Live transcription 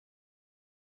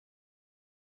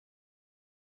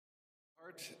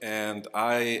And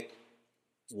I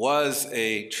was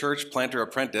a church planter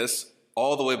apprentice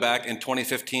all the way back in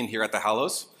 2015 here at the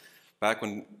Hallows, back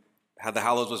when the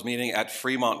Hallows was meeting at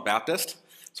Fremont Baptist.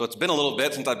 So it's been a little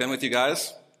bit since I've been with you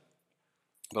guys,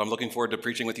 but I'm looking forward to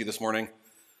preaching with you this morning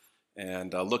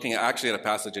and looking at a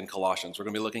passage in Colossians. We're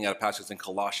going to be looking at a passage in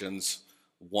Colossians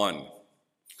 1.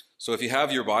 So if you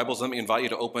have your Bibles, let me invite you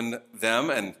to open them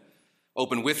and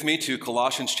open with me to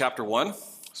Colossians chapter 1.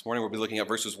 This morning we'll be looking at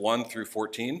verses 1 through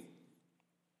 14.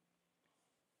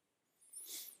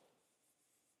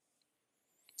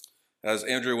 As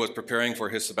Andrew was preparing for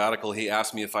his sabbatical, he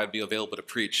asked me if I'd be available to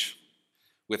preach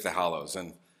with the Hallows,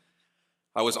 and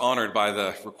I was honored by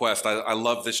the request. I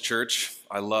love this church.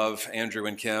 I love Andrew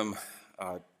and Kim.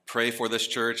 Pray for this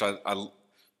church. I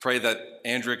pray that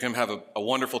Andrew and Kim have a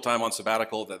wonderful time on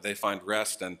sabbatical, that they find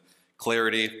rest and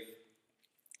clarity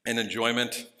and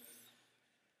enjoyment.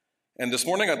 And this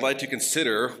morning I'd like to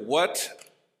consider,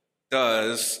 what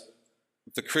does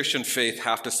the Christian faith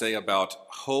have to say about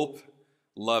hope,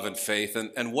 love, and faith,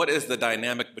 and what is the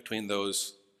dynamic between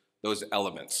those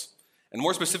elements? And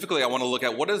more specifically, I want to look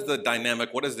at what is the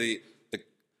dynamic, what is the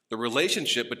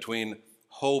relationship between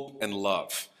hope and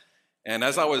love. And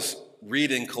as I was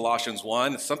reading Colossians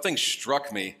 1, something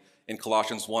struck me in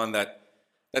Colossians 1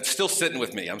 that's still sitting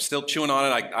with me. I'm still chewing on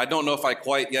it. I don't know if I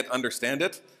quite yet understand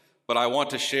it, but I want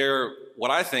to share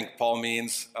what I think Paul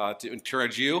means to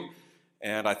encourage you.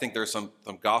 And I think there's some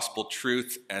gospel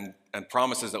truth and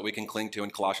promises that we can cling to in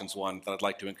Colossians 1 that I'd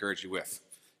like to encourage you with.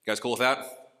 You guys cool with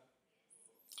that?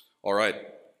 All right.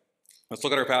 Let's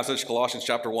look at our passage, Colossians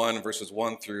chapter 1, verses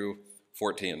 1 through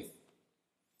 14.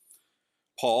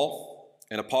 Paul,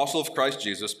 an apostle of Christ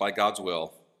Jesus by God's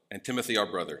will, and Timothy our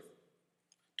brother,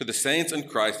 to the saints in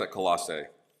Christ at Colossae,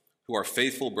 who are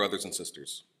faithful brothers and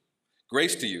sisters,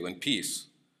 grace to you and peace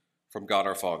from God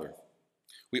our Father.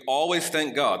 We always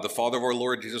thank God, the Father of our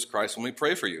Lord Jesus Christ, when we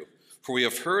pray for you, for we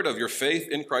have heard of your faith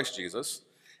in Christ Jesus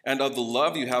and of the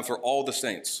love you have for all the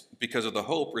saints, because of the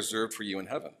hope reserved for you in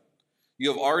heaven. You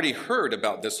have already heard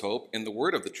about this hope in the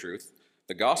word of the truth,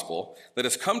 the gospel, that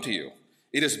has come to you.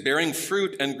 It is bearing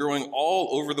fruit and growing all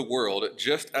over the world,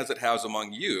 just as it has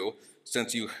among you,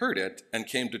 since you heard it and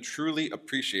came to truly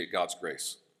appreciate God's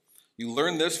grace. You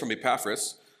learned this from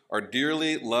Epaphras, our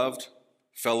dearly loved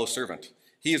fellow servant.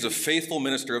 He is a faithful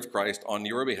minister of Christ on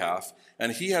your behalf,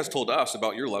 and he has told us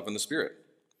about your love in the Spirit.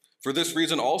 For this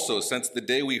reason also, since the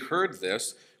day we heard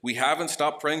this, we haven't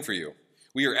stopped praying for you.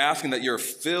 We are asking that you're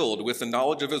filled with the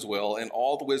knowledge of his will and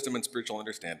all the wisdom and spiritual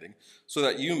understanding, so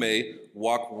that you may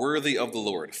walk worthy of the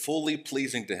Lord, fully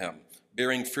pleasing to him,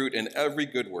 bearing fruit in every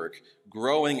good work,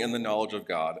 growing in the knowledge of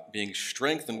God, being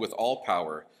strengthened with all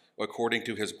power according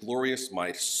to his glorious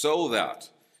might, so that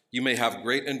you may have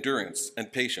great endurance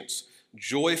and patience,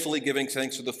 joyfully giving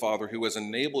thanks to the Father who has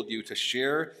enabled you to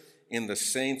share in the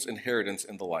saints' inheritance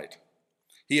in the light.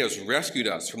 He has rescued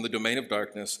us from the domain of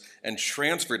darkness and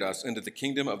transferred us into the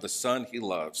kingdom of the Son he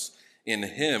loves. In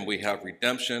him we have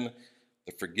redemption,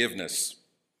 the forgiveness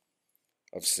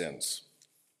of sins.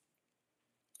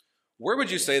 Where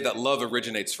would you say that love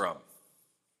originates from?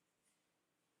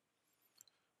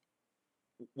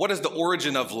 What is the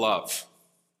origin of love?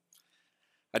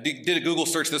 I did a Google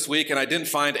search this week, and I didn't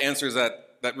find answers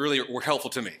that really were helpful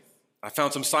to me. I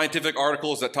found some scientific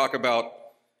articles that talk about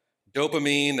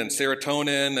dopamine and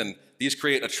serotonin, and these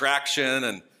create attraction,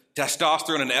 and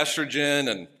testosterone and estrogen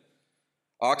and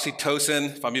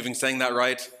oxytocin, if I'm even saying that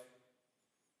right.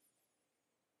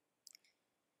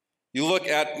 You look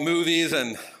at movies,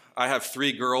 and I have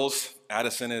 3 girls.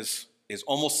 Addison is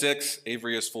almost 6,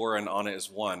 Avery is 4, and Anna is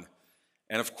 1.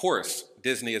 And of course,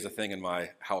 Disney is a thing in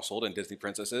my household, and Disney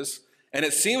princesses. And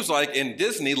it seems like in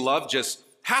Disney, love just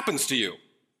happens to you.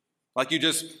 Like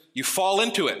you fall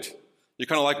into it. You're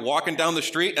kind of like walking down the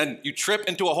street and you trip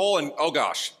into a hole and, oh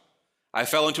gosh, I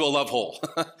fell into a love hole.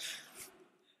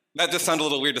 That just sounded a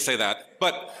little weird to say that.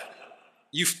 But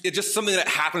it's just something that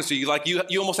happens to you. Like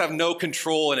you almost have no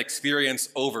control and experience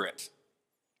over it.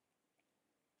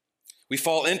 We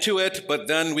fall into it, but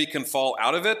then we can fall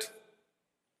out of it.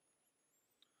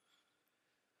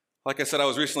 Like I said, I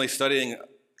was recently studying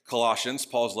Colossians,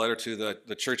 Paul's letter to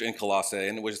the church in Colossae,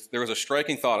 and there was a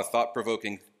striking thought, a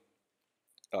thought-provoking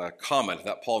comment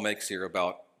that Paul makes here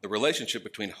about the relationship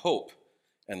between hope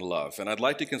and love. And I'd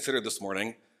like to consider this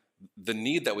morning the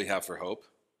need that we have for hope,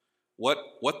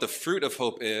 what the fruit of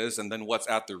hope is, and then what's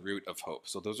at the root of hope.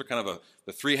 So those are kind of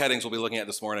the 3 headings we'll be looking at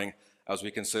this morning as we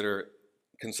consider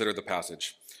the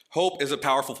passage. Hope is a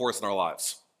powerful force in our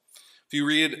lives. If you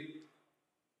read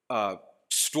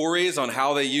stories on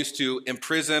how they used to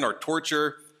imprison or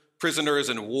torture prisoners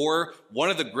in war,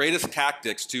 one of the greatest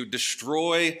tactics to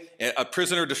destroy a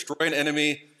prisoner, destroy an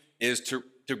enemy, is to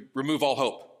remove all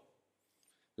hope.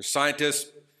 There's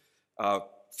scientists,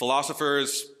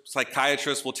 philosophers,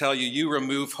 psychiatrists will tell you, you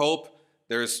remove hope,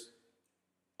 there's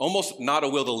almost not a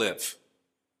will to live.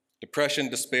 Depression,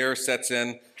 despair sets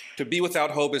in. To be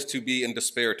without hope is to be in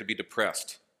despair, to be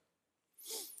depressed.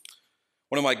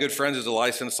 One of my good friends is a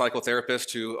licensed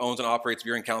psychotherapist who owns and operates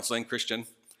Beer and Counseling, Christian.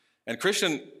 And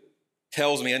Christian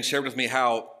tells me and shared with me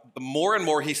how the more and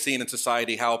more he's seen in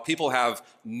society, how people have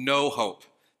no hope.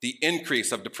 The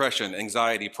increase of depression,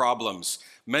 anxiety, problems,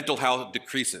 mental health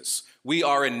decreases. We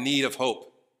are in need of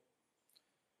hope.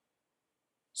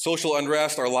 Social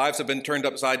unrest, our lives have been turned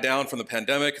upside down from the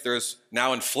pandemic. There's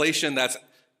now inflation that's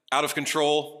out of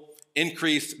control,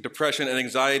 increased depression and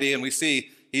anxiety, and we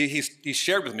see, he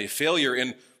shared with me, failure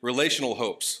in relational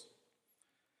hopes.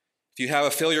 If you have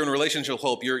a failure in relational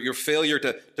hope, your failure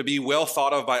to be well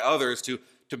thought of by others, to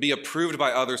be approved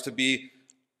by others, to be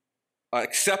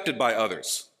accepted by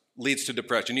others, leads to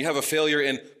depression. You have a failure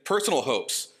in personal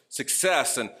hopes,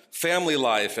 success and family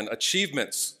life and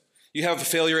achievements. You have a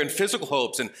failure in physical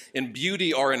hopes and in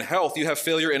beauty or in health. You have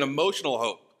failure in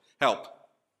emotional help.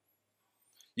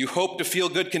 You hope to feel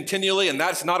good continually, and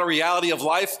that's not a reality of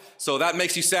life, so that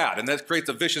makes you sad, and that creates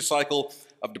a vicious cycle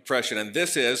of depression. And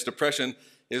depression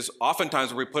is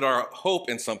oftentimes where we put our hope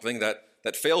in something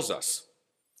that fails us.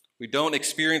 We don't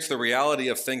experience the reality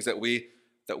of things that we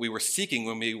were seeking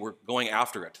when we were going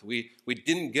after it. We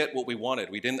didn't get what we wanted.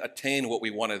 We didn't attain what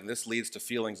we wanted, and this leads to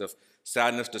feelings of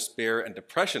sadness, despair, and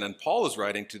depression. And Paul is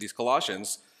writing to these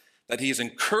Colossians that he is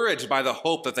encouraged by the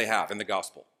hope that they have in the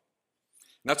gospel.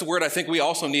 And that's a word I think we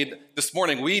also need this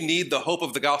morning. We need the hope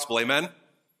of the gospel, amen?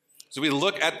 So we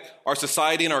look at our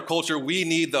society and our culture, we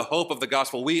need the hope of the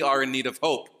gospel. We are in need of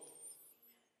hope.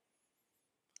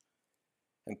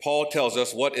 And Paul tells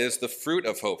us what is the fruit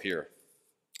of hope here.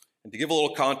 And to give a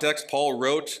little context, Paul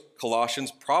wrote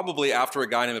Colossians probably after a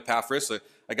guy named Epaphras,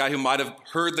 a guy who might have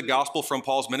heard the gospel from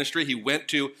Paul's ministry. He went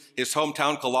to his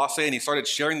hometown Colossae and he started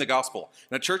sharing the gospel,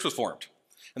 and a church was formed.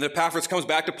 And then Epaphras comes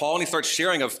back to Paul and he starts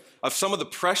sharing of some of the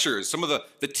pressures, some of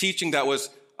the teaching that was,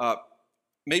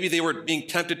 maybe they were being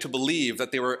tempted to believe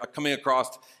that they were coming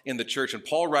across in the church. And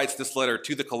Paul writes this letter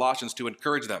to the Colossians to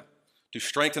encourage them, to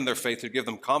strengthen their faith, to give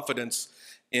them confidence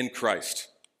in Christ.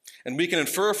 And we can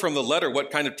infer from the letter what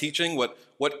kind of teaching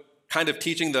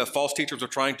the false teachers were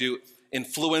trying to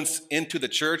influence into the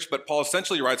church. But Paul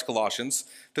essentially writes Colossians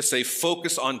to say,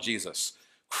 focus on Jesus.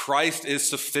 Christ is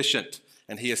sufficient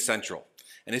and he is central.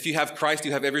 And if you have Christ,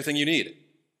 you have everything you need.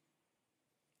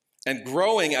 And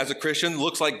growing as a Christian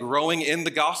looks like growing in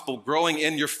the gospel, growing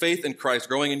in your faith in Christ,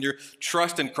 growing in your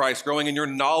trust in Christ, growing in your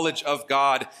knowledge of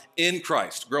God in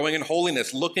Christ, growing in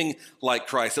holiness, looking like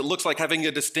Christ. It looks like having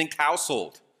a distinct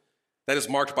household that is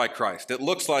marked by Christ. It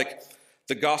looks like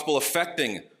the gospel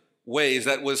affecting ways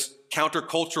that was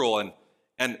countercultural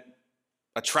and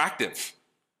attractive,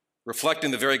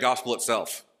 reflecting the very gospel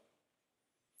itself.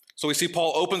 So we see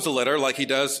Paul opens the letter like he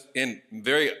does in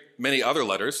very many other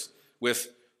letters with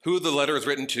who the letter is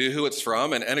written to, who it's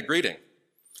from, and a greeting.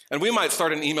 And we might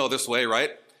start an email this way,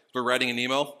 right? We're writing an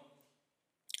email.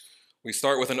 We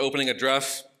start with an opening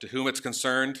address to whom it's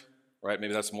concerned, right?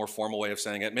 Maybe that's a more formal way of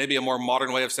saying it. Maybe a more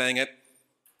modern way of saying it.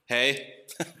 Hey.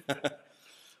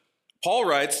 Paul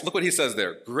writes, look what he says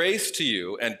there. Grace to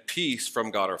you and peace from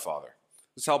God our Father.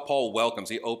 This is how Paul welcomes,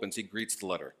 he opens, he greets the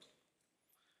letter.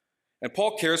 And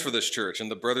Paul cares for this church and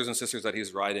the brothers and sisters that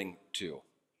he's writing to.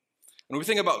 When we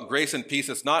think about grace and peace,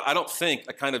 it's not, I don't think,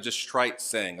 a kind of just trite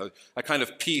saying, a kind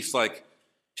of peace like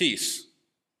peace,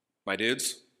 my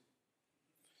dudes.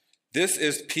 This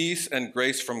is peace and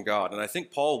grace from God. And I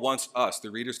think Paul wants us,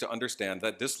 the readers, to understand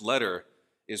that this letter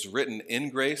is written in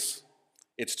grace.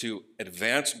 It's to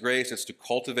advance grace. It's to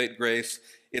cultivate grace.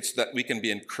 It's that we can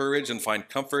be encouraged and find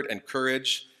comfort and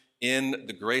courage in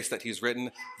the grace that he's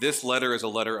written. This letter is a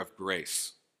letter of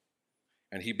grace.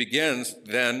 And he begins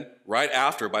then, right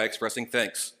after, by expressing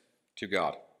thanks to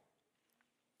God.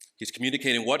 He's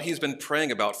communicating what he's been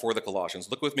praying about for the Colossians.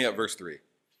 Look with me at verse 3.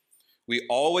 We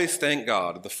always thank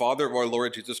God, the Father of our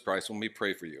Lord Jesus Christ, when we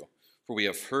pray for you. For we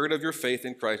have heard of your faith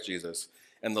in Christ Jesus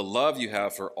and the love you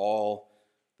have for all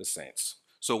the saints.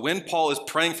 So when Paul is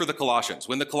praying for the Colossians,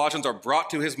 when the Colossians are brought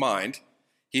to his mind,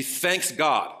 he thanks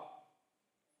God.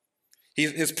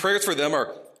 His prayers for them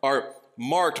are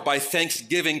marked by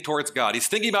thanksgiving towards God. He's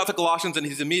thinking about the Colossians and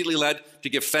he's immediately led to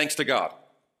give thanks to God.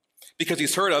 Because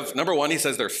he's heard of, number one, he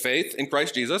says their faith in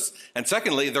Christ Jesus, and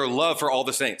secondly, their love for all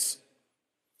the saints.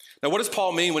 Now, what does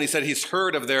Paul mean when he said he's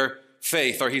heard of their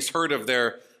faith or he's heard of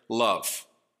their love?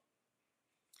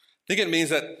 I think it means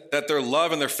that their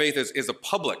love and their faith is a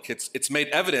public. It's made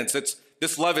evidence.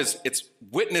 This love it's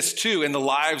witnessed to in the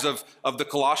lives of the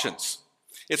Colossians.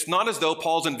 It's not as though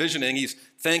Paul's envisioning he's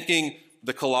thanking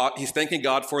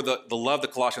God for the love the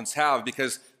Colossians have,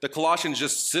 because the Colossians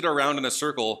just sit around in a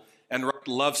circle and write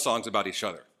love songs about each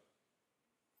other.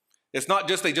 It's not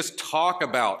just they just talk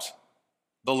about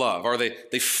the love, or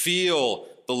they feel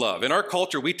the love. In our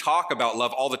culture, we talk about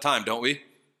love all the time, don't we?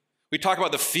 We talk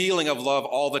about the feeling of love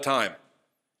all the time.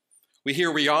 We hear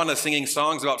Rihanna singing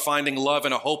songs about finding love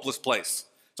in a hopeless place.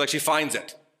 It's like she finds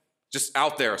it, just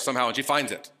out there somehow, and she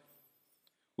finds it.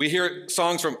 We hear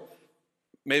songs from,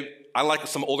 maybe I like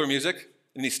some older music.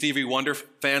 Any Stevie Wonder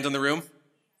fans in the room?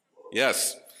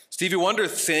 Yes. Stevie Wonder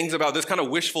sings about this kind of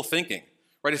wishful thinking,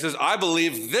 right? He says, I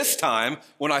believe this time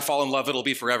when I fall in love, it'll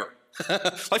be forever.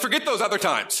 Like, forget those other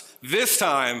times. This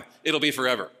time, it'll be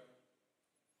forever.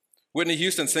 Whitney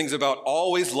Houston sings about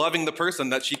always loving the person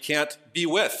that she can't be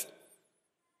with.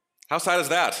 How sad is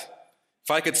that?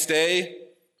 If I could stay,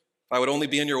 I would only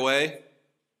be in your way,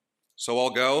 so I'll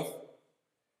go.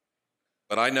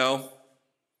 But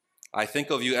I think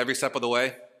of you every step of the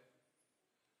way.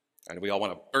 And we all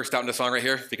want to burst out into song right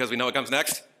here because we know what comes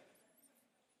next.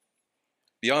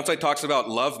 Beyonce talks about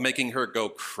love making her go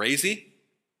crazy.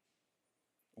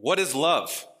 What is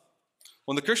love?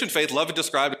 Well, in the Christian faith, love is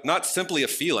described not simply a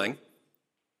feeling,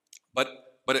 but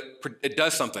it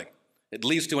does something. It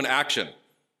leads to an action.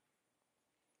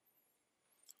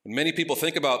 When many people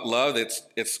think about love, it's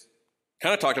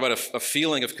kind of talked about a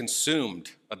feeling of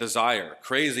consumed, a desire,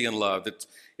 crazy in love.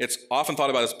 It's often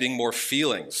thought about as being more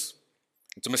feelings.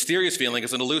 It's a mysterious feeling.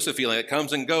 It's an elusive feeling. It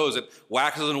comes and goes. It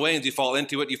waxes and wanes. You fall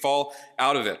into it. You fall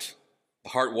out of it. The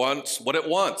heart wants what it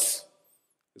wants.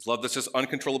 Is love that's just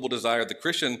uncontrollable desire. The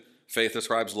Christian faith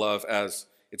describes love as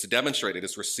it's demonstrated,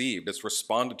 it's received, it's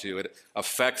responded to. It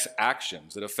affects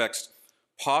actions. It affects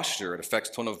posture. It affects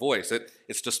tone of voice.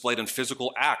 It's displayed in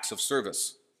physical acts of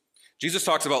service. Jesus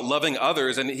talks about loving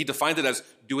others, and he defines it as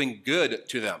doing good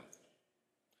to them.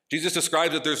 Jesus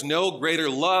describes that there's no greater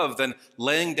love than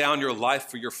laying down your life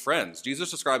for your friends.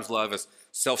 Jesus describes love as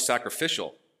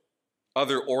self-sacrificial,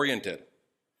 other-oriented.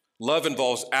 Love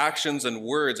involves actions and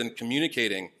words and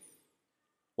communicating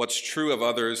what's true of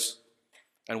others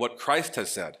and what Christ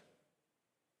has said.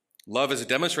 Love is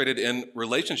demonstrated in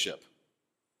relationship.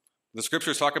 The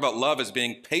scriptures talk about love as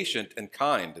being patient and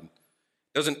kind, and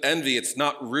doesn't envy, it's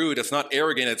not rude, it's not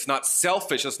arrogant, it's not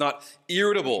selfish, it's not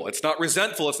irritable, it's not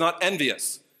resentful, it's not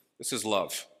envious. This is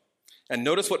love. And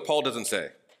notice what Paul doesn't say.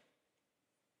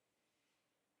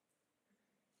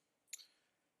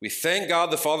 We thank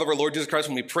God, the Father of our Lord Jesus Christ,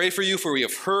 when we pray for you, for we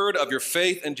have heard of your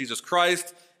faith in Jesus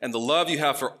Christ and the love you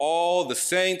have for all the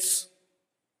saints,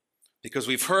 because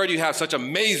we've heard you have such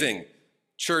amazing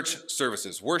church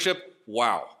services. Worship,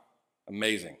 wow,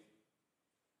 amazing.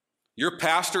 Your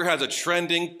pastor has a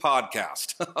trending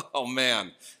podcast. Oh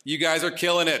man, you guys are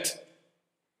killing it.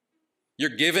 Your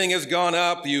giving has gone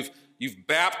up. You've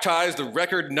baptized the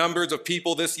record numbers of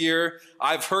people this year.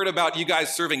 I've heard about you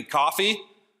guys serving coffee,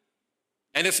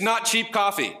 and it's not cheap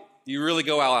coffee. You really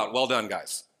go all out. Well done,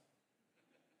 guys.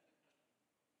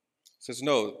 He says,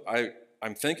 no,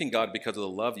 I'm thanking God because of the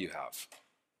love you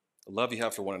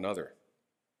have for one another.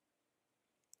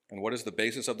 And what is the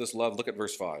basis of this love? Look at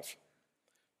verse 5.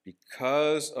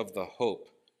 Because of the hope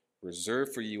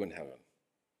reserved for you in heaven.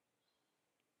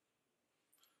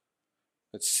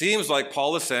 It seems like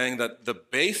Paul is saying that the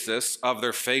basis of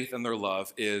their faith and their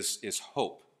love is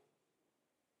hope.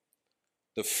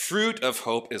 The fruit of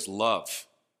hope is love.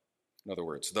 In other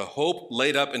words, the hope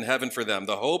laid up in heaven for them,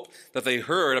 the hope that they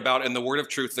heard about in the word of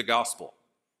truth, the gospel.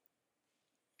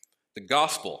 The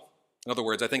gospel, in other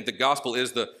words, I think the gospel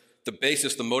is the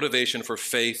basis, the motivation for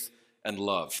faith and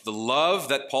love. The love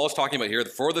that Paul is talking about here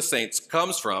for the saints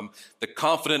comes from the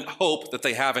confident hope that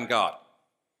they have in God.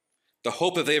 The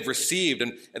hope that they have received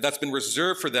and that's been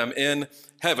reserved for them in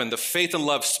heaven. The faith and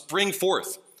love spring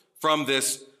forth from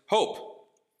this hope.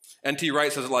 N.T.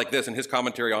 Wright says it like this in his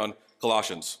commentary on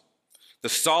Colossians. The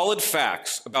solid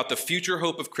facts about the future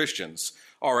hope of Christians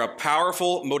are a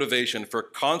powerful motivation for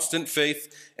constant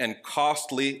faith and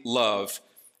costly love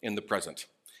in the present.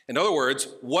 In other words,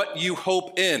 what you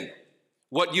hope in,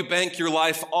 what you bank your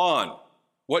life on,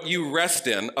 what you rest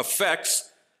in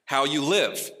affects how you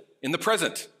live in the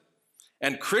present.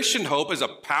 And Christian hope is a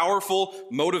powerful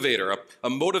motivator, a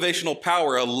motivational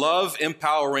power, a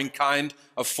love-empowering kind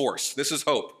of force. This is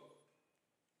hope.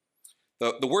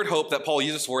 The word hope that Paul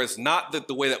uses for is not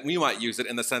the way that we might use it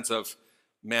in the sense of,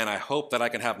 man, I hope that I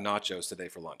can have nachos today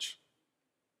for lunch.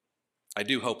 I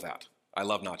do hope that. I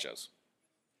love nachos.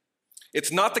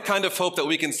 It's not the kind of hope that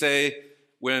we can say,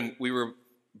 when we were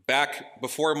back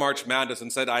before March Madness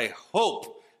and said, I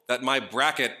hope that my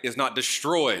bracket is not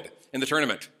destroyed in the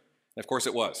tournament. And of course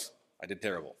it was. I did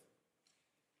terrible.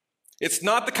 It's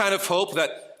not the kind of hope that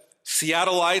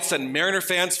Seattleites and Mariner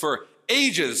fans for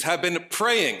ages have been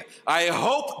praying. I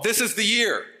hope this is the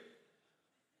year.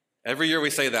 Every year we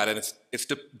say that, and it's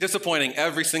disappointing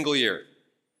every single year.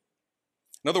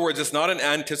 In other words, it's not an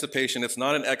anticipation, it's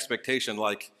not an expectation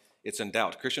like it's in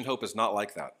doubt. Christian hope is not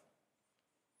like that.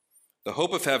 The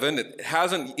hope of heaven, it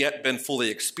hasn't yet been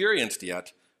fully experienced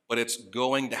yet, but it's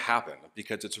going to happen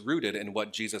because it's rooted in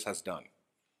what Jesus has done.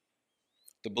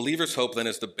 The believer's hope then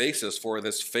is the basis for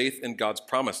this faith in God's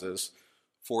promises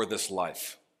for this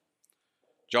life.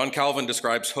 John Calvin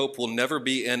describes hope will never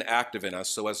be inactive in us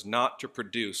so as not to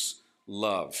produce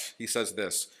love. He says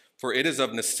this, "For it is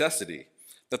of necessity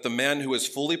that the man who is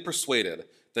fully persuaded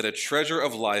that a treasure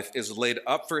of life is laid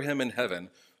up for him in heaven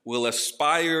will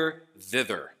aspire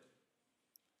thither."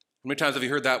 How many times have you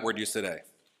heard that word used today?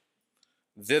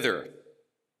 Thither.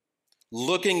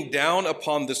 Looking down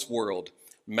upon this world,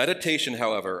 meditation,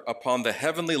 however, upon the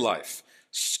heavenly life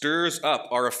stirs up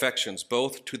our affections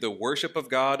both to the worship of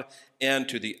God and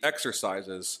to the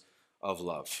exercises of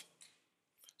love.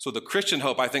 So the Christian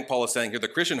hope, I think Paul is saying here, the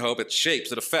Christian hope, it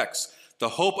shapes, it affects. The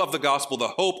hope of the gospel, the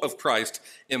hope of Christ,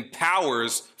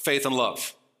 empowers faith and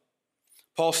love.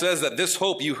 Paul says that this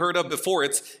hope you heard of before,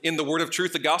 it's in the word of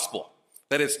truth, the gospel.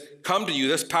 That it's come to you,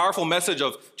 this powerful message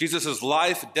of Jesus'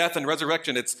 life, death, and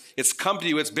resurrection, it's come to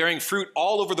you, it's bearing fruit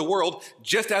all over the world,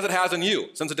 just as it has in you,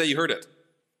 since the day you heard it.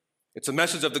 It's a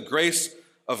message of the grace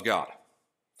of God.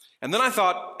 And then I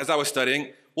thought, as I was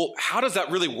studying, well, how does that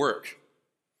really work?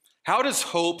 How does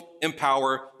hope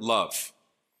empower love?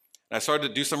 And I started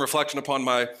to do some reflection upon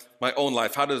my own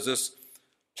life. How does this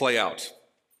play out?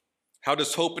 How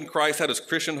does hope in Christ, how does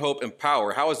Christian hope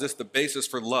empower? How is this the basis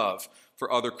for love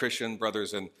for other Christian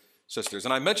brothers and sisters?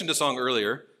 And I mentioned a song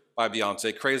earlier by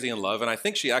Beyonce, Crazy in Love, and I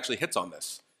think she actually hits on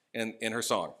this in her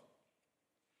song.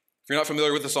 If you're not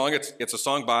familiar with the song, it's a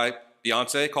song by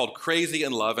Beyonce called Crazy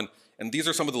in Love, and these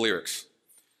are some of the lyrics.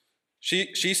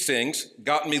 She sings,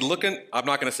 got me looking, I'm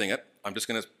not going to sing it, I'm just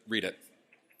going to read it.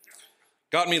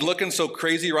 Got me looking so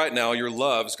crazy right now, your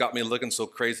love's got me looking so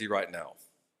crazy right now.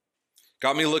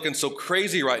 Got me looking so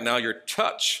crazy right now, your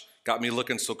touch got me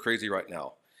looking so crazy right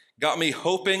now. Got me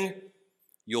hoping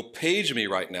you'll page me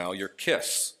right now, your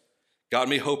kiss. Got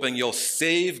me hoping you'll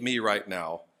save me right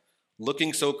now.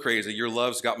 Looking so crazy, your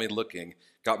love's got me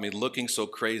looking so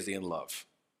crazy in love.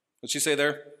 What'd she say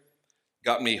there?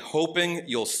 Got me hoping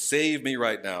you'll save me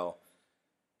right now.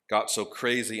 Got so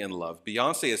crazy in love.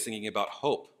 Beyonce is singing about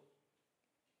hope.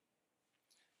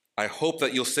 I hope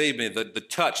that you'll save me, the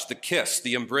touch, the kiss,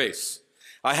 the embrace.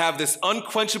 I have this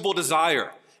unquenchable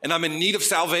desire, and I'm in need of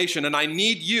salvation, and I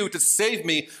need you to save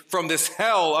me from this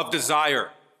hell of desire,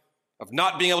 of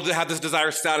not being able to have this desire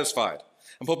satisfied.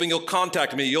 I'm hoping you'll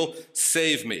contact me, you'll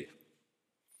save me.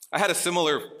 I had a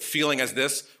similar feeling as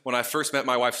this when I first met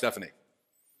my wife, Stephanie.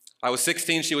 I was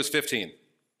 16, she was 15.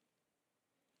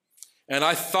 And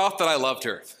I thought that I loved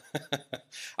her.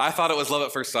 I thought it was love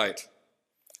at first sight.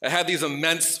 I had these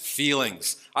immense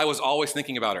feelings. I was always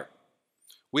thinking about her.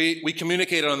 We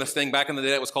communicated on this thing back in the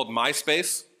day. It was called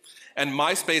MySpace. And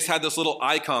MySpace had this little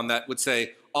icon that would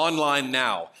say, online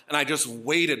now. And I just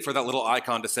waited for that little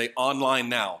icon to say, online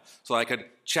now, so I could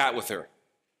chat with her.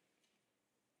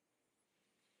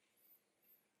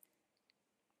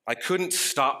 I couldn't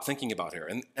stop thinking about her.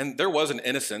 And there was an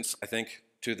innocence, I think,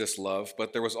 to this love,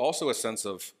 but there was also a sense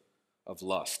of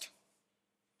lust.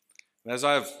 And as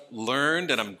I've learned,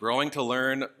 and I'm growing to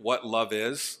learn what love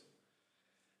is,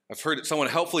 I've heard someone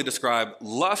helpfully describe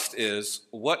lust is,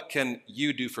 what can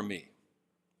you do for me?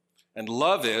 And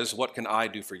love is, what can I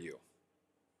do for you?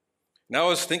 Now, I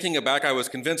was thinking back, I was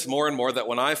convinced more and more that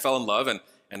when I fell in love, and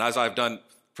as I've done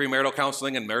premarital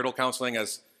counseling and marital counseling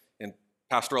as in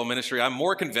pastoral ministry, I'm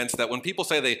more convinced that when people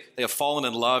say they have fallen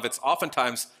in love, it's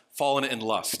oftentimes fallen in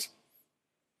lust.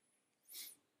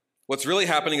 What's really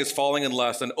happening is falling in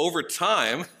lust, and over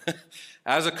time,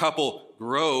 as a couple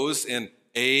grows in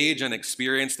age and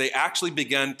experience, they actually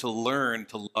begin to learn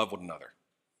to love one another.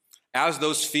 As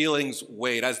those feelings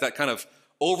wane, as that kind of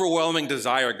overwhelming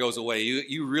desire goes away,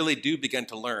 you really do begin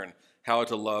to learn how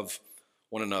to love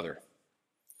one another.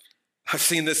 I've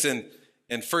seen this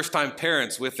in first-time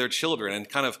parents with their children, and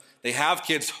kind of they have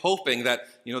kids hoping that,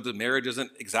 the marriage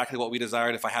isn't exactly what we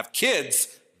desired. If I have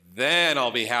kids, then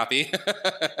I'll be happy.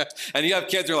 And you have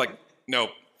kids who are like, nope,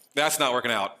 that's not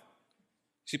working out.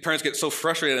 See, parents get so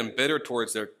frustrated and bitter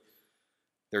towards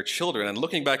their children. And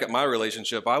looking back at my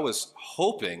relationship, I was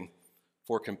hoping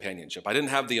for companionship. I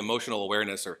didn't have the emotional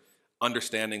awareness, or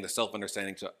understanding, the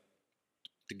self-understanding to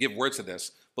give words to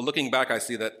this. But looking back, I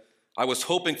see that I was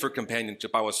hoping for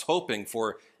companionship. I was hoping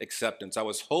for acceptance. I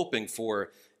was hoping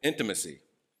for intimacy.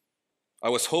 I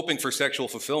was hoping for sexual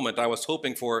fulfillment. I was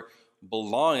hoping for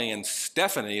belonging. And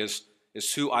Stephanie is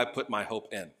who I put my hope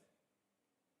in.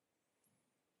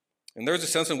 And there's a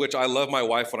sense in which I love my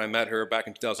wife when I met her back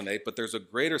in 2008, but there's a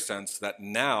greater sense that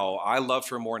now I love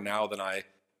her more now than I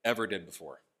ever did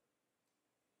before.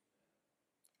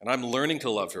 And I'm learning to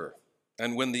love her.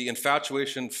 And when the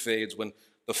infatuation fades, when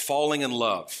the falling in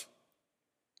love,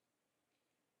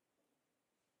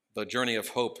 the journey of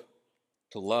hope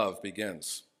to love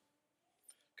begins.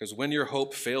 Because when your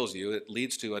hope fails you, it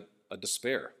leads to a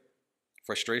despair,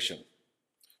 frustration.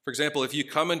 For example, if you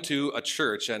come into a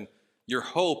church and your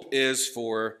hope is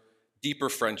for deeper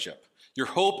friendship, your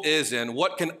hope is in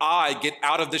what can I get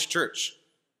out of this church,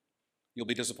 you'll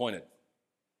be disappointed.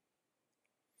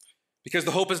 Because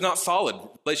the hope is not solid.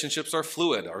 Relationships are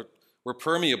fluid, we're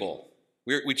permeable,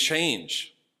 we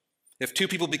change. If two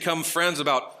people become friends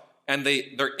and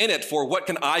they're in it for what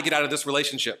can I get out of this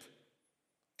relationship,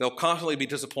 they'll constantly be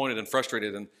disappointed and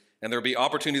frustrated, and there'll be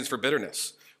opportunities for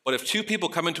bitterness. But if two people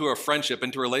come into a friendship,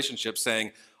 into a relationship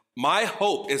saying, my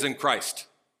hope is in Christ,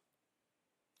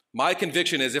 my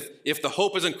conviction is if the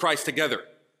hope is in Christ together,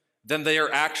 then they are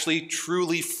actually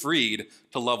truly freed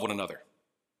to love one another.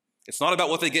 It's not about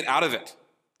what they get out of it.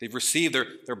 They've received,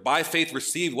 they're by faith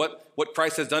received what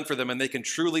Christ has done for them, and they can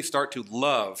truly start to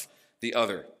love the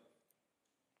other.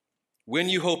 When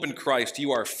you hope in Christ,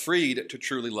 you are freed to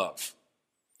truly love.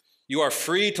 You are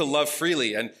free to love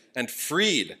freely and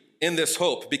freed in this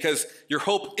hope, because your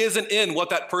hope isn't in what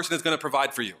that person is going to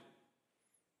provide for you.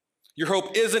 Your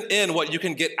hope isn't in what you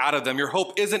can get out of them. Your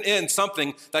hope isn't in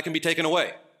something that can be taken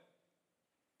away.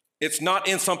 It's not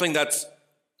in something that's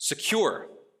secure.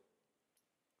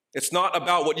 It's not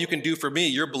about what you can do for me.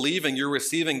 You're believing, you're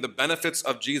receiving the benefits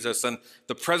of Jesus and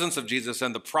the presence of Jesus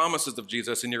and the promises of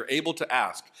Jesus, and you're able to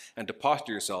ask and to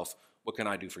posture yourself, what can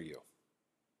I do for you?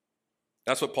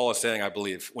 That's what Paul is saying, I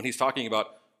believe, when he's talking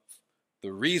about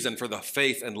the reason for the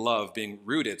faith and love being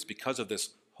rooted. It's because of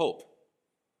this hope.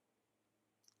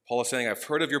 Paul is saying, I've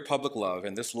heard of your public love,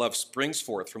 and this love springs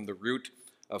forth from the root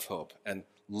of hope, and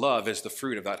love is the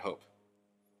fruit of that hope.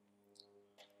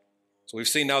 So we've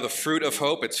seen now the fruit of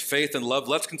hope. It's faith and love.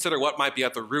 Let's consider what might be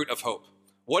at the root of hope.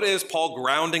 What is Paul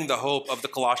grounding the hope of the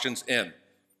Colossians in?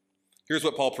 Here's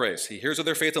what Paul prays. He hears of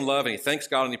their faith and love, and he thanks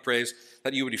God, and he prays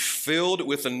that you would be filled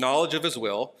with the knowledge of his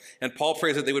will. And Paul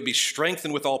prays that they would be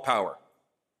strengthened with all power.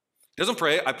 He doesn't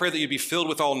pray, I pray that you'd be filled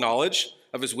with all knowledge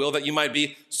of his will, that you might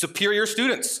be superior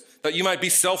students, that you might be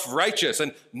self-righteous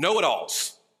and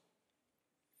know-it-alls.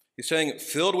 He's saying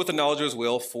filled with the knowledge of his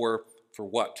will for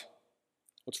what?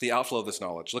 What's the outflow of this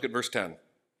knowledge? Look at verse 10.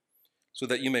 So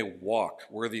that you may walk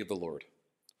worthy of the Lord,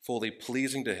 fully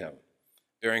pleasing to him,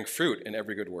 bearing fruit in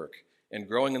every good work, and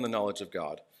growing in the knowledge of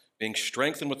God, being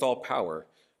strengthened with all power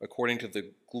according to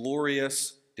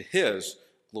his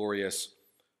glorious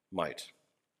might.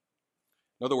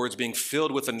 In other words, being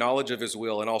filled with the knowledge of his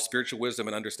will and all spiritual wisdom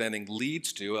and understanding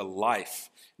leads to a life.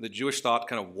 In the Jewish thought,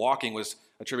 kind of walking was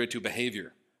attributed to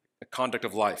behavior, a conduct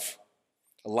of life,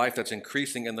 a life that's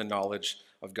increasing in the knowledge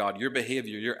of God. Your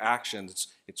behavior, your actions,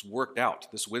 it's worked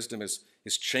out. This wisdom is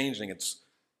changing. It's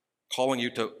calling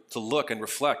you to look and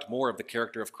reflect more of the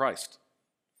character of Christ.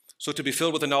 So to be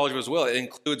filled with the knowledge of his will, it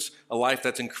includes a life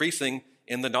that's increasing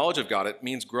in the knowledge of God. It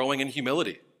means growing in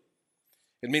humility.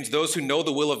 It means those who know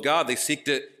the will of God, they seek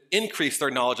to increase their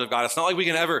knowledge of God. It's not like we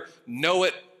can ever know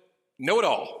it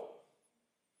all.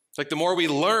 It's like the more we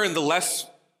learn, the less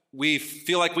we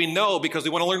feel like we know, because we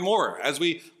want to learn more as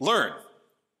we learn.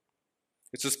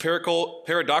 It's this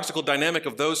paradoxical dynamic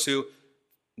of those who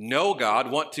know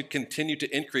God want to continue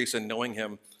to increase in knowing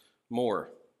him more.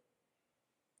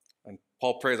 And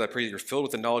Paul prays, I pray that you're filled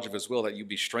with the knowledge of his will, that you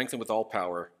be strengthened with all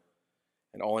power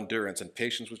and all endurance and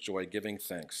patience with joy, giving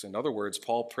thanks. In other words,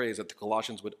 Paul prays that the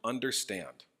Colossians would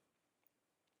understand,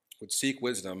 would seek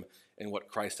wisdom in what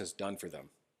Christ has done for them.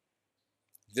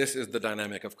 This is the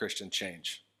dynamic of Christian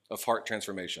change, of heart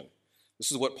transformation.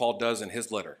 This is what Paul does in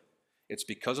his letter. It's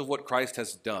because of what Christ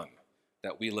has done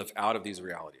that we live out of these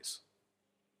realities.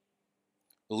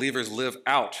 Believers live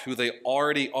out who they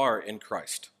already are in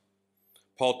Christ.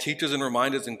 Paul teaches and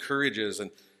reminds, encourages,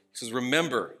 and he says,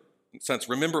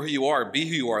 remember who you are, be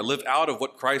who you are, live out of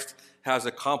what Christ has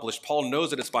accomplished. Paul knows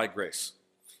that it's by grace.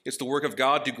 It's the work of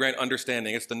God to grant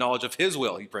understanding. It's the knowledge of his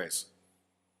will, he prays.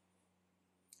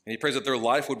 And he prays that their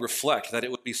life would reflect, that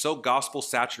it would be so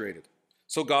gospel-saturated,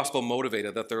 so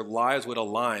gospel-motivated, that their lives would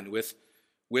align with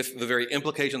with the very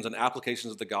implications and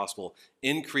applications of the gospel,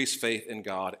 increase faith in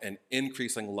God and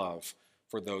increasing love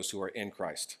for those who are in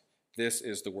Christ. This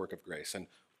is the work of grace. And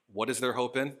what is their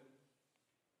hope in?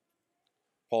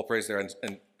 Paul prays there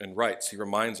and writes, he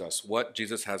reminds us what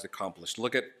Jesus has accomplished.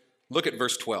 Look at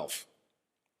verse 12.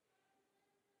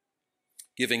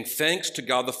 Giving thanks to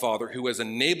God the Father, who has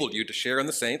enabled you to share in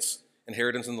the saints'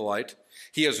 inheritance in the light.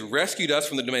 He has rescued us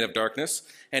from the domain of darkness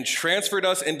and transferred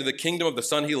us into the kingdom of the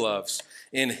Son he loves.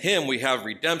 In him we have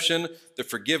redemption, the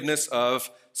forgiveness of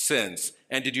sins.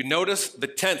 And did you notice the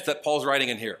tense that Paul's writing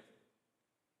in here?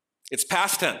 It's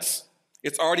past tense.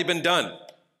 It's already been done.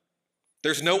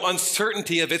 There's no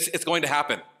uncertainty of it's going to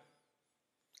happen.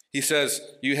 He says,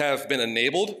 you have been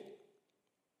enabled,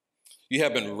 you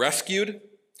have been rescued,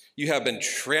 you have been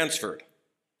transferred.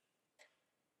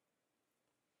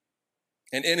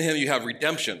 And in him you have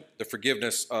redemption, the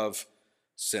forgiveness of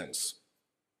sins.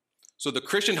 So the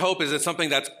Christian hope is something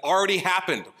that's already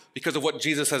happened because of what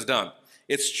Jesus has done.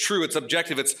 It's true, it's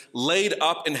objective, it's laid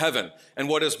up in heaven. And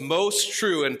what is most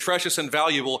true and precious and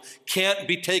valuable can't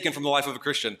be taken from the life of a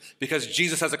Christian because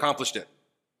Jesus has accomplished it.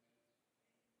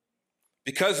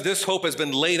 Because this hope has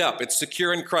been laid up, it's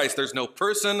secure in Christ. There's no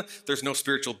person, there's no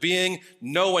spiritual being.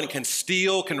 No one can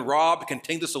steal, can rob, can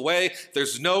take this away.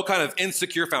 There's no kind of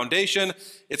insecure foundation.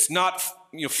 It's not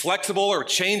flexible or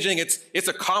changing. It's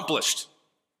accomplished.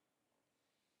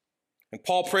 And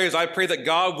Paul prays, I pray that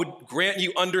God would grant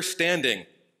you understanding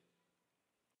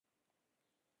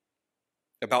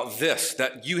about this,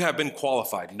 that you have been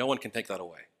qualified. No one can take that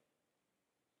away.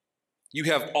 You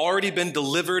have already been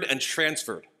delivered and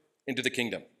transferred into the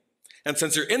kingdom. And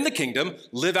since you're in the kingdom,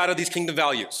 live out of these kingdom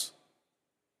values.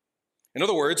 In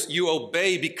other words, you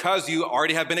obey because you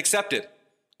already have been accepted,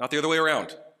 not the other way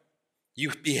around.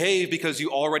 You behave because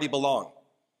you already belong.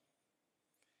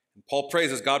 And Paul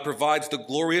prays as God provides the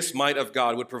glorious might of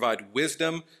God would provide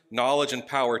wisdom, knowledge, and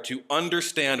power to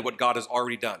understand what God has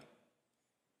already done.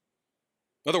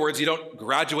 In other words, you don't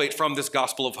graduate from this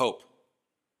gospel of hope.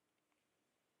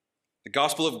 The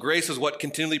gospel of grace is what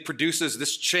continually produces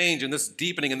this change and this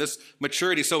deepening and this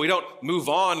maturity. So we don't move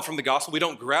on from the gospel. We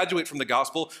don't graduate from the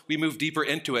gospel. We move deeper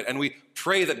into it. And we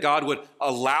pray that God would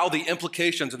allow the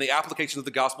implications and the applications of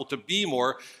the gospel to be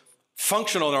more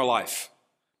functional in our life,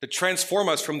 to transform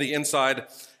us from the inside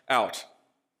out.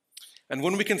 And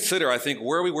when we consider, I think,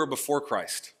 where we were before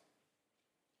Christ,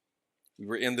 we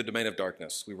were in the domain of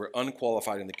darkness. We were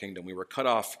unqualified in the kingdom. We were cut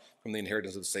off from the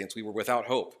inheritance of the saints. We were without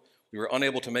hope. We were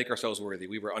unable to make ourselves worthy.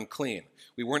 We were unclean.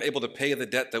 We weren't able to pay the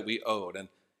debt that we owed.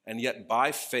 And yet,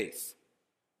 by faith,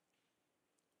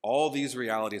 all these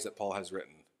realities that Paul has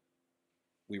written,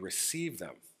 we receive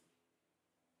them.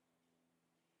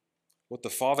 What the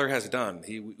Father has done,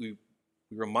 we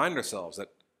remind ourselves that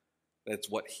it's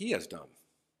what he has done.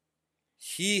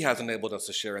 He has enabled us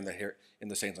to share in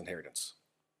the saints' inheritance.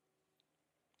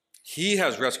 He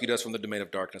has rescued us from the domain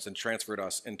of darkness and transferred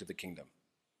us into the kingdom.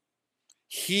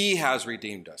 He has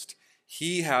redeemed us.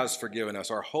 He has forgiven us.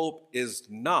 Our hope is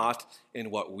not in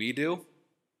what we do.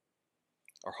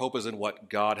 Our hope is in what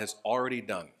God has already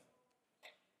done.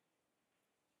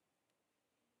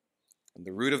 And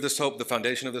the root of this hope, the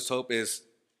foundation of this hope is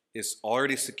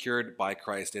already secured by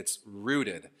Christ. It's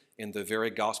rooted in the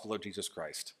very gospel of Jesus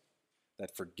Christ,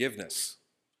 that forgiveness,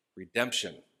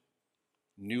 redemption,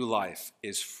 new life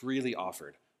is freely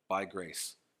offered by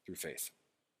grace through faith.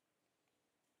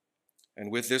 And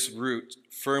with this root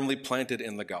firmly planted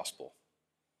in the gospel,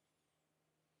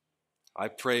 I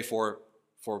pray for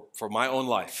my own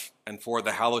life and for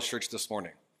the Hallows Church this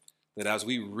morning, that as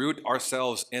we root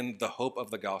ourselves in the hope of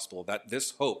the gospel, that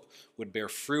this hope would bear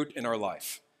fruit in our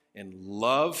life in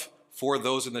love for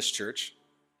those in this church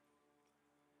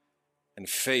and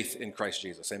faith in Christ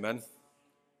Jesus. Amen?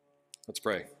 Let's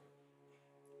pray.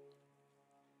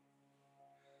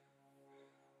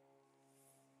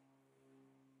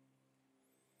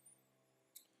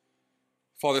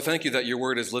 Father, thank you that your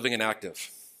word is living and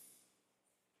active.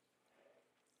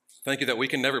 Thank you that we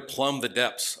can never plumb the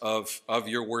depths of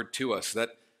your word to us,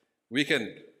 that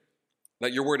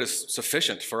your word is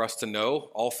sufficient for us to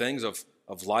know all things of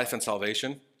life and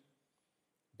salvation,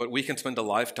 but we can spend a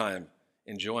lifetime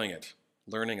enjoying it,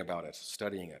 learning about it,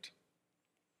 studying it.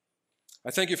 I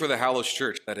thank you for the Hallows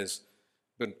Church that has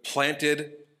been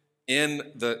planted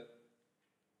in the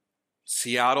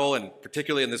Seattle, and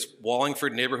particularly in this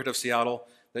Wallingford neighborhood of Seattle,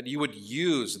 that you would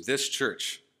use this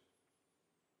church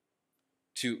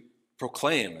to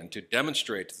proclaim and to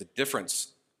demonstrate the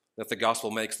difference that the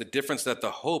gospel makes, the difference that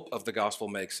the hope of the gospel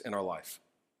makes in our life.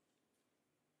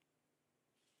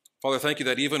 Father, thank you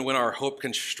that even when our hope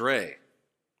can stray,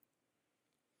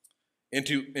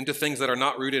 into things that are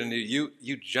not rooted in you,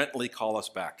 you gently call us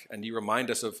back, and you remind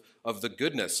us of the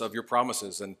goodness of your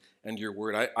promises and your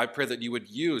word. I pray that you would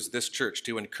use this church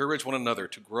to encourage one another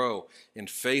to grow in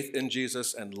faith in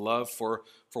Jesus and love for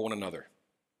one another.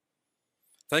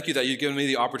 Thank you that you've given me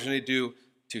the opportunity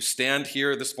to stand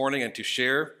here this morning and to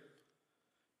share.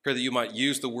 Pray that you might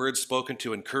use the words spoken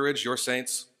to encourage your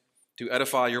saints, to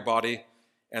edify your body,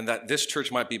 and that this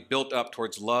church might be built up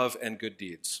towards love and good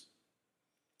deeds.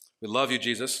 We love you,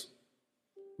 Jesus.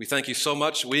 We thank you so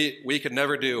much. We could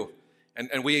never do,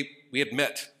 and we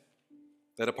admit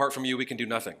that apart from you, we can do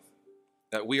nothing,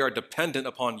 that we are dependent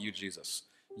upon you, Jesus.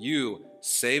 You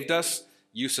saved us.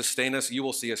 You sustain us. You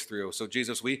will see us through. So,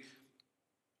 Jesus, we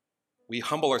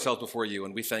humble ourselves before you,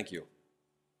 and we thank you.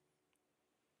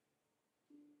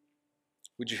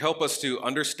 Would you help us to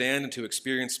understand and to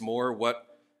experience more what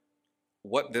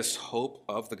this hope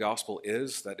of the gospel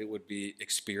is, that it would be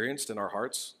experienced in our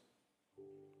hearts,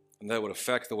 and that it would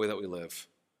affect the way that we live,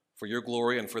 for your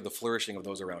glory and for the flourishing of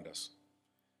those around us.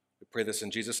 We pray this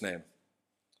in Jesus' name.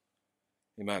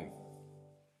 Amen.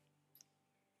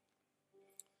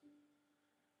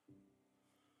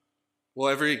 Well,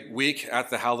 every week at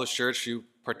the Howless Church, you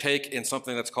partake in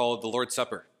something that's called the Lord's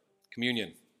Supper,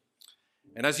 communion.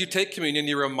 And as you take communion,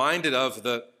 you're reminded of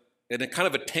in a kind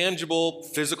of a tangible,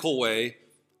 physical way,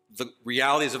 the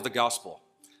realities of the gospel,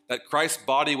 that Christ's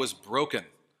body was broken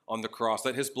on the cross,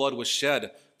 that his blood was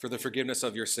shed for the forgiveness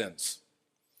of your sins.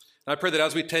 And I pray that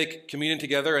as we take communion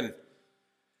together, and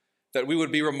that we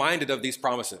would be reminded of these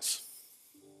promises,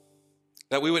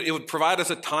 that it would provide us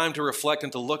a time to reflect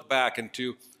and to look back and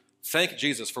to thank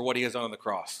Jesus for what he has done on the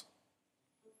cross.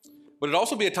 But it'd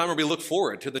also be a time where we look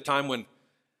forward to the time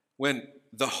when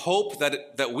the hope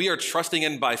that we are trusting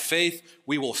in by faith,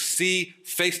 we will see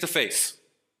face to face.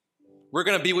 We're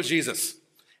going to be with Jesus.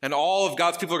 And all of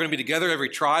God's people are going to be together, every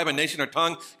tribe and nation or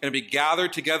tongue, going to be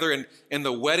gathered together in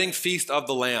the wedding feast of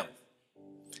the Lamb.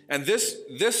 And this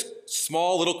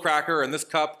small little cracker and this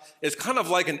cup is kind of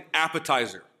like an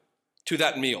appetizer to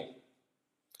that meal,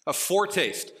 a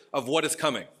foretaste of what is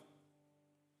coming.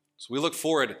 So we look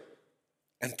forward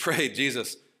and pray,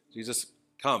 Jesus,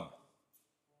 come.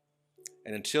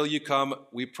 And until you come,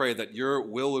 we pray that your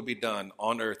will would be done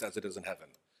on earth as it is in heaven,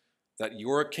 that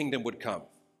your kingdom would come,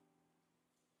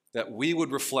 that we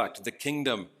would reflect the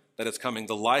kingdom that is coming,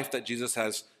 the life that Jesus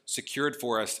has secured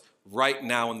for us right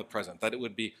now in the present, that it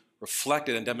would be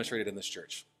reflected and demonstrated in this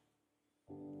church.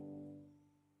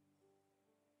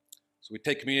 So we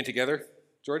take communion together.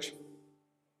 George?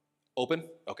 Open?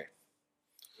 Okay.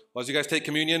 Well, as you guys take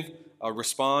communion,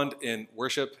 respond in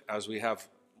worship as we have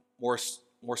more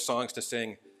songs to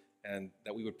sing, and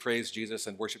that we would praise Jesus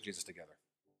and worship Jesus together.